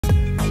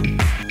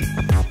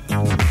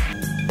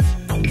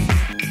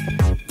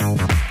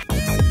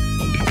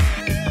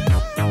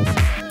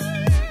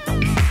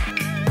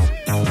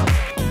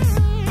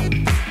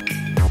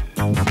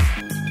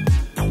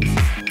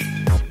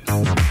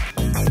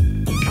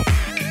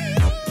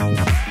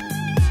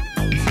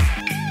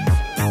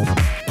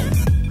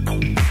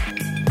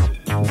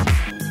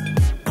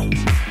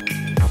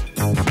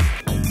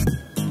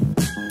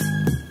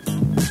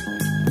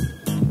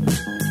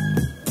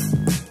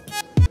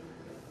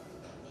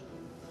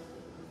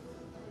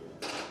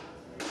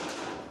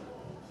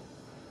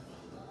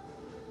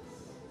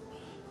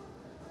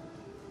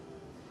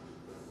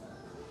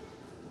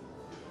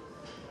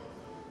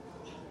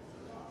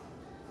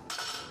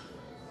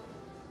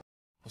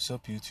What's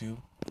up, YouTube?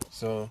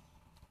 So,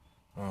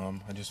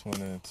 I just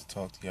wanted to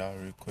talk to y'all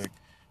real quick.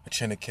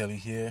 Ochena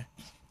here.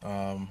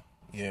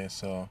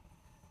 So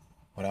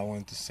what I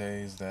wanted to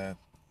say is that,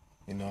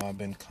 I've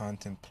been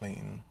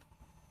contemplating,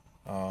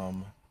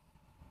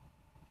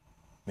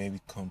 maybe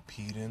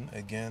competing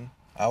again.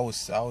 I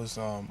was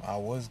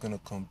gonna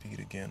compete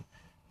again,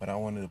 but I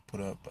wanted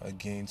to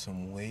gain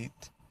some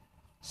weight.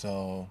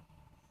 So,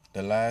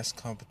 the last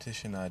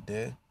competition I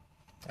did,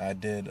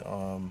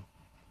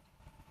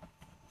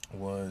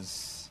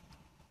 was,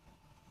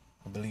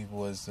 I believe it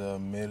was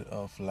mid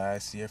of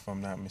last year, if I'm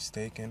not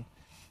mistaken.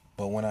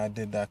 But when I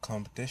did that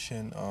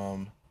competition,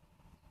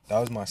 that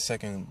was my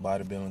second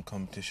bodybuilding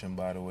competition,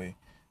 by the way.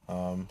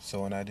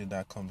 So when I did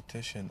that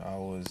competition, I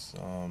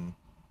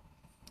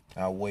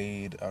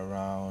weighed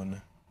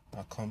around,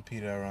 I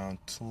competed around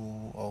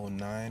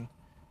 209,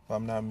 if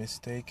I'm not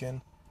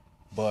mistaken.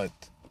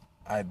 But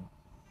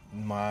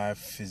my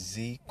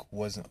physique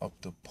wasn't up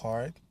to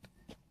par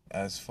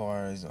as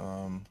far as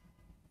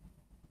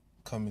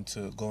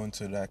going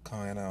to that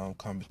kind of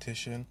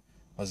competition.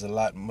 Was a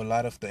lot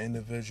of the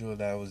individual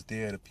that was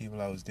there, the people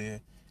that was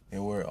there, they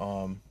were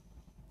a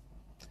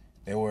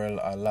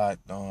lot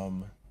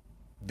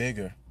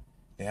bigger.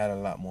 They had a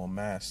lot more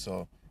mass.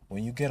 So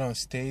when you get on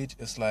stage,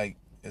 it's like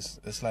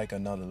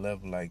another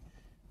level. Like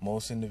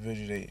most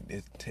individuals, they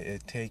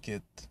take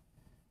it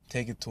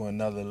to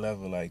another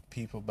level. Like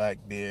people back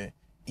there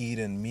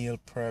eating meal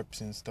preps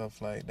and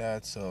stuff like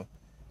that. So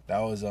that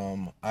was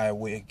eye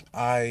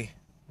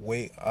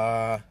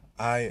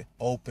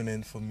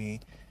opening for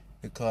me,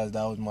 because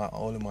that was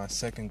only my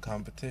second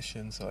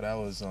competition. So that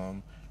was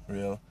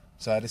real.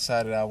 So I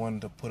decided I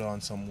wanted to put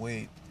on some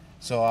weight.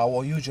 So I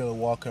will usually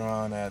walk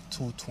around at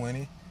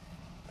 220.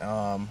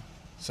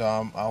 So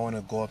I want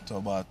to go up to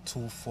about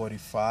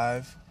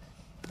 245,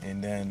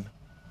 and then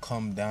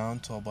come down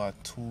to about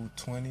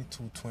 220,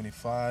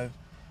 225.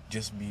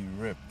 Just be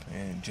ripped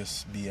and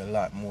just be a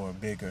lot more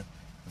bigger,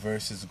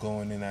 versus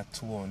going in at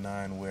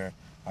 209 where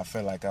I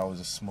felt like I was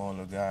a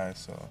smaller guy.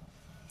 So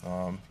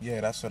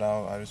that's what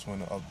I just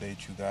want to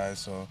update you guys.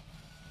 So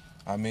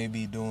I may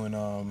be doing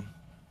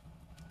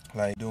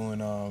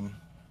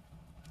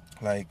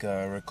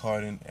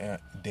recording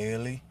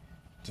daily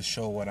to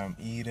show what I'm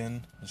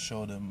eating, to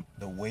show them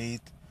the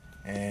weight,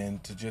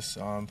 and to just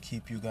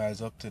keep you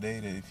guys up to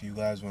date. If you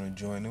guys want to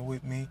join in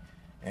with me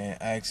and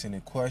ask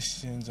any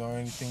questions or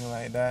anything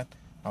like that,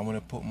 I'm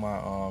gonna put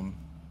my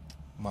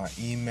my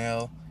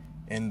email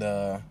in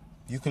the.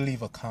 You can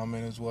leave a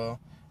comment as well,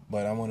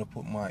 but I'm gonna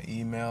put my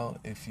email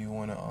if you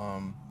wanna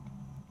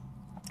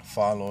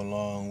follow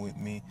along with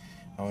me.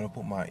 I'm gonna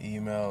put my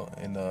email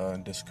in the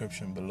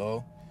description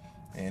below,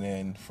 and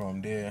then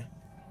from there,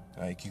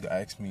 like, you can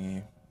ask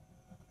me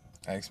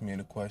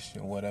any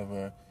question,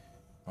 whatever.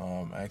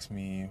 Ask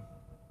me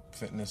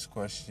fitness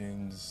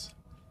questions,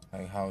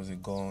 like how's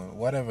it going,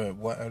 whatever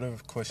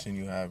question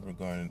you have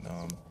regarding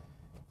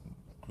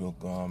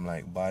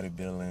like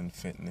bodybuilding,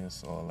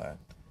 fitness, all that.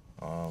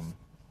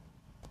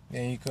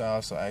 You could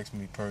also ask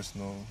me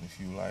personal if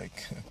you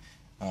like.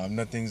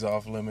 Nothing's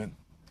off limit,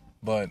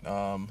 but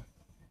I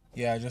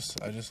just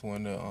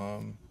wanted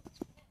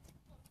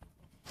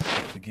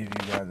to give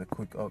you guys a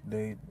quick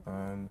update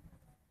on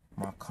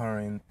my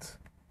current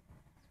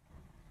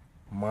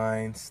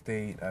mind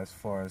state as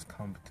far as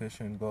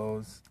competition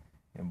goes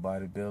in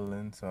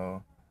bodybuilding.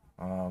 So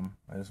I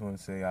just want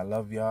to say I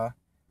love y'all.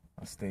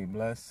 Stay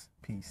blessed.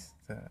 Peace.